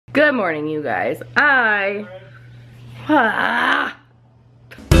Good morning, you guys. I'm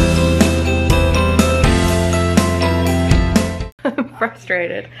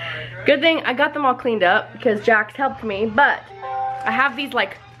frustrated. Good thing I got them all cleaned up because Jax helped me, but I have these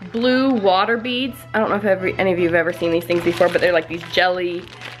like blue water beads. I don't know if any of you have ever seen these things before, but they're like these jelly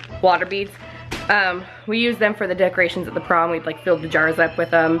water beads. We use them for the decorations at the prom. We'd like filled the jars up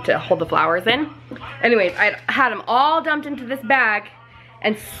with them to hold the flowers in. Anyways, I had them all dumped into this bag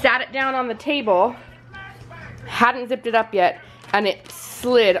and sat it down on the table. Hadn't zipped it up yet, and it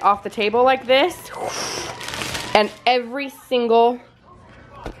slid off the table like this. And every single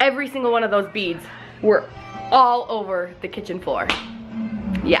one of those beads were all over the kitchen floor.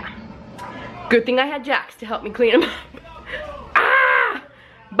 Yeah. Good thing I had Jax to help me clean them up. Ah!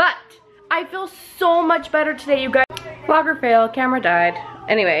 But I feel so much better today, you guys. Vlogger fail, camera died.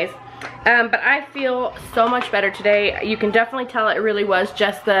 Anyways, but I feel so much better today. You can definitely tell it really was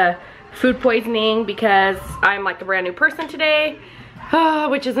just the food poisoning because I'm like a brand new person today,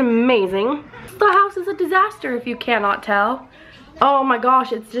 which is amazing. The house is a disaster if you cannot tell. Oh my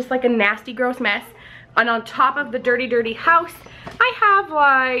gosh, it's just like a nasty, gross mess. And on top of the dirty, dirty house, I have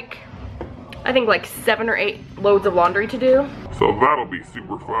like, I think like 7 or 8 loads of laundry to do. So that'll be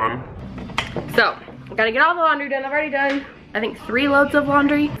super fun. So, I gotta get all the laundry done. I've already done, I think 3 loads of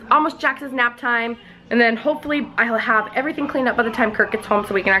laundry. Almost Jax's nap time. And then hopefully I'll have everything cleaned up by the time Kirk gets home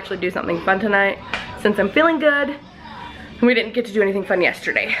so we can actually do something fun tonight since I'm feeling good. And we didn't get to do anything fun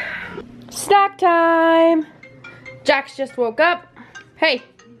yesterday. Snack time! Jax just woke up. Hey,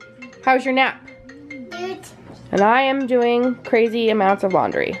 how's your nap? Good. And I am doing crazy amounts of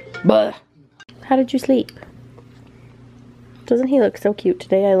laundry. Buh. How did you sleep? Doesn't he look so cute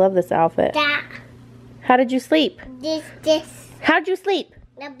today? I love this outfit. That. How did you sleep? This. How'd you sleep?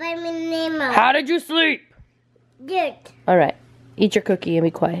 How did you sleep? Good. All right, eat your cookie and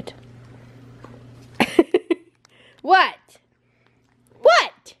be quiet. What?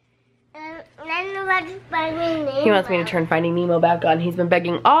 What? He wants me to turn Finding Nemo back on. He's been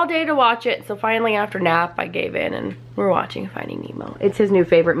begging all day to watch it, so finally after nap I gave in and we're watching Finding Nemo. It's his new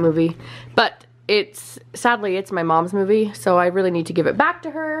favorite movie, but sadly it's my mom's movie, so I really need to give it back to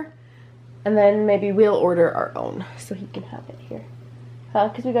her, and then maybe we'll order our own so he can have it here.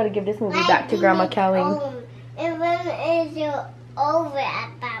 Because we got to give this movie back to Grandma Caleen. And when is it over at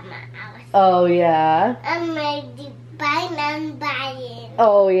Mama house? Oh yeah. I'm ready to buy it.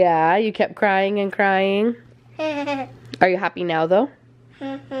 Oh yeah, you kept crying and crying. Are you happy now though?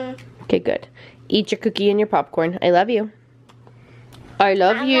 Okay, good. Eat your cookie and your popcorn. I love you. I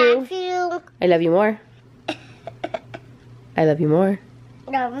love you. Love you. I love you more. I love you more.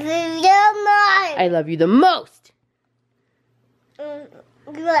 Love you more. I love you the most.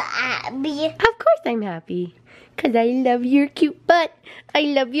 You're happy. Of course I'm happy. Because I love your cute butt. I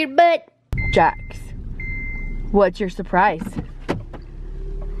love your butt. Jax, what's your surprise?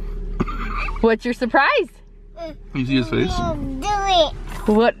 What's your surprise? You see his face? Do it.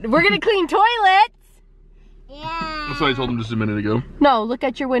 What? We're going to clean toilets. Yeah. That's what I told him just a minute ago. No, look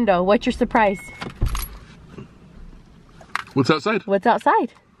at your window. What's your surprise? What's outside? What's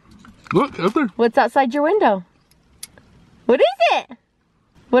outside? Look, out there. What's outside your window? What is it?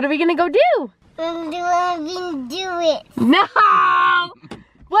 What are we gonna go do? Do it. No!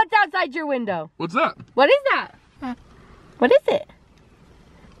 What's outside your window? What's that? What is that? What is it?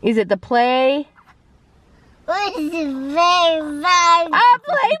 Is it the play? What is it? Very fun. A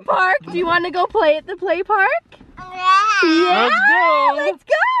play park! Do you want to go play at the play park? Yeah! Let's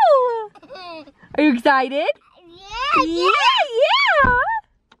go! Let's go! Are you excited? Yeah. Yeah!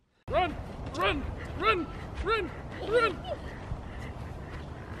 Run, run, run, run, run.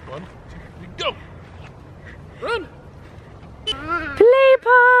 1, 2, 3, go. Run. Play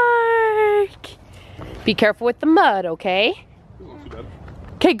park! Be careful with the mud, okay? Not too bad.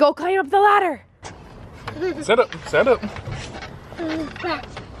 Okay, go climb up the ladder. Stand up, stand up.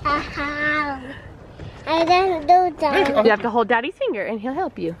 I don't do that. You have to hold Daddy's finger and he'll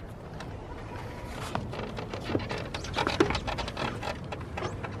help you.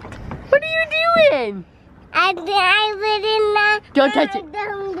 What are you doing? I didn't. Don't touch it.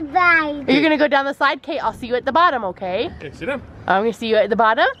 Don't Are you gonna go down the slide? Okay, I'll see you at the bottom, okay? Okay, sit down. I'm gonna see you at the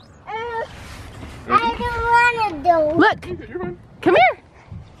bottom. I don't wanna do. Look, Okay, you're fine. come here.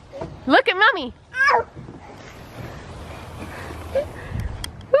 Look at Mommy. Ow.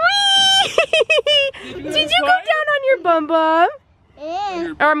 Whee! Did you go down on your bum bum?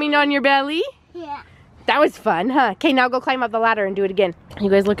 Yeah. Or I mean on your belly? Yeah. That was fun, huh? Okay, now go climb up the ladder and do it again. You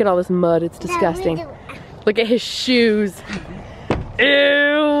guys, look at all this mud. It's disgusting. Look at his shoes.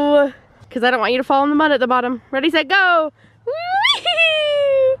 Ew. Because I don't want you to fall in the mud at the bottom. Ready, set, go. Woo!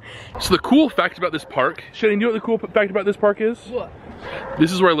 So the cool fact about this park, Shaileen, you know what the cool fact about this park is? What?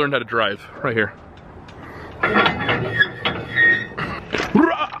 This is where I learned how to drive, right here.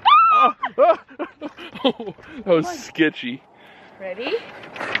 Oh, that was sketchy. Ready?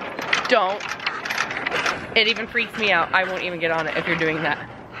 Don't. It even freaks me out. I won't even get on it if you're doing that.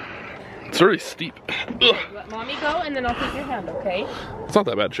 It's really steep. Ugh. Let mommy go and then I'll take your hand, okay? It's not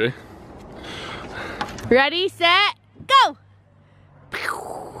that bad, Shay. Ready, set, go!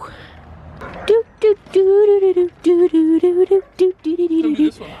 Do do do do do do do do do do do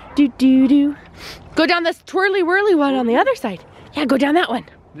do do do. Go down this twirly whirly one on the other side. Yeah, go down that one.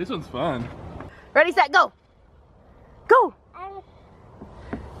 This one's fun. Ready, set, go! Go!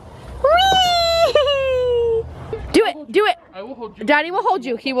 Whee! Do it, do it! I will hold you. Daddy will hold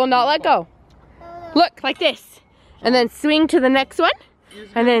you. He will not let go. Look, like this. And then swing to the next one.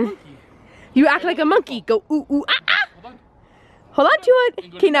 And then you act like a monkey. Go ooh, ooh, ah, ah. Hold on to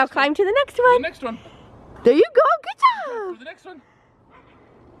it. Okay, now climb to the next The one. next one. There you go. Good Go job. to the next one.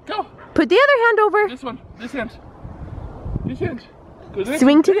 Go. Put the other hand over. This one. This hand. This hand. Go to the next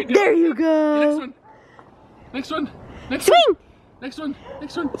Swing one. to the. There you The next go. one. Next one. Next Swing. one. Next one.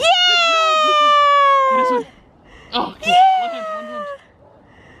 Next one. Yeah. This one. Oh, okay. Yeah. One hand.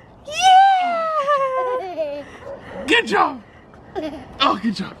 Yeah. Good job. Oh,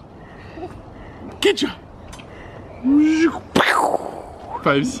 good job. Good job.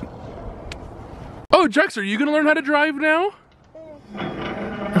 Fives. Oh, Jax, are you gonna learn how to drive now? Are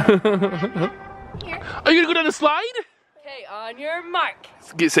you gonna go down the slide? Okay, on your mark.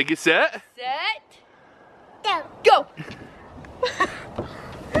 Get set, get set. Set. Go.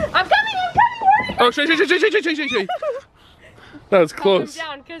 I'm coming. Hurry. Oh, Shay. That was close. Come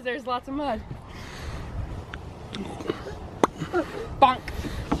down because there's lots of mud. Bonk.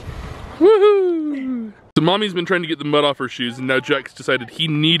 Woohoo! So mommy's been trying to get the mud off her shoes, and now Jax decided he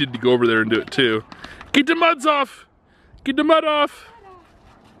needed to go over there and do it too. Get the muds off! Get the mud off!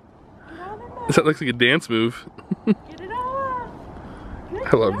 That looks like a dance move. Get it off.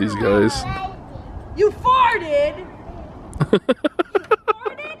 I love these guys. You farted. You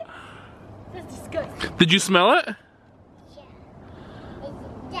farted? That's disgusting. Did you smell it?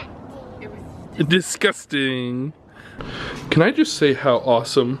 It was Disgusting. Can I just say how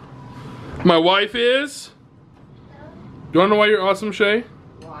awesome my wife is? Do you wanna know why you're awesome, Shay?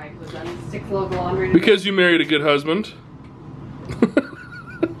 why was that 6 loads of laundry? Because you married a good husband.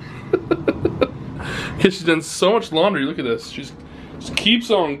 Because she's done so much laundry. Look at this. She just keeps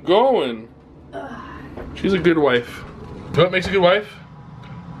on going. She's a good wife. You know what makes a good wife?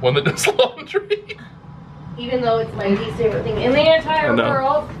 One that does laundry. Even though it's my least favorite thing in the entire I know.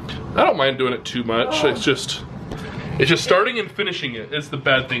 world. I don't mind doing it too much. It's just starting and finishing it is the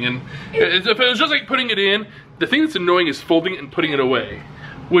bad thing. And if it was just like putting it in, the thing that's annoying is folding it and putting it away,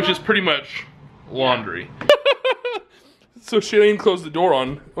 which is pretty much laundry. So Shaileen closed the door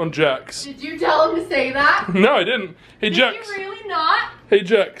on Jax. Did you tell him to say that? No, I didn't. Hey, Jax. Did you really not? Hey,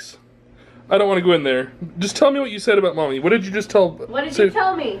 Jax. I don't want to go in there. Just tell me what you said about mommy. What did you just tell? What did you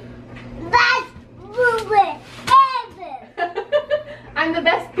tell me? Best pooper ever. I'm the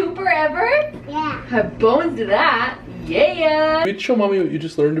best pooper ever? Yeah. Have bones to that. Yeah. Wait, show mommy what you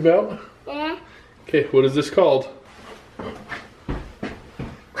just learned about. Yeah. Okay, what is this called?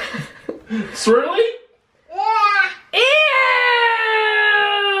 Swirly? Yeah. Ew!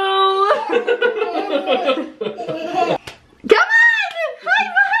 Come on! High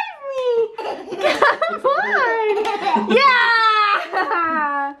five me! Come on!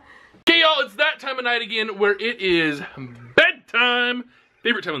 Yeah! Okay, y'all, it's that time of night again where it is bedtime.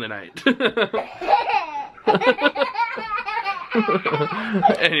 Favorite time of the night.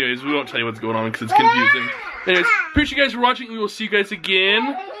 Anyways, we won't tell you what's going on because it's confusing. Anyways, appreciate you guys for watching. We will see you guys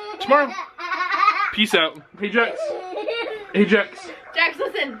again tomorrow. Peace out. Hey, Jax. Hey, Jax. Jax,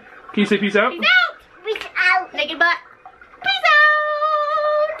 listen. Can you say peace out? Peace out! Peace out. Naked butt. Peace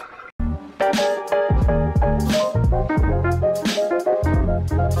out!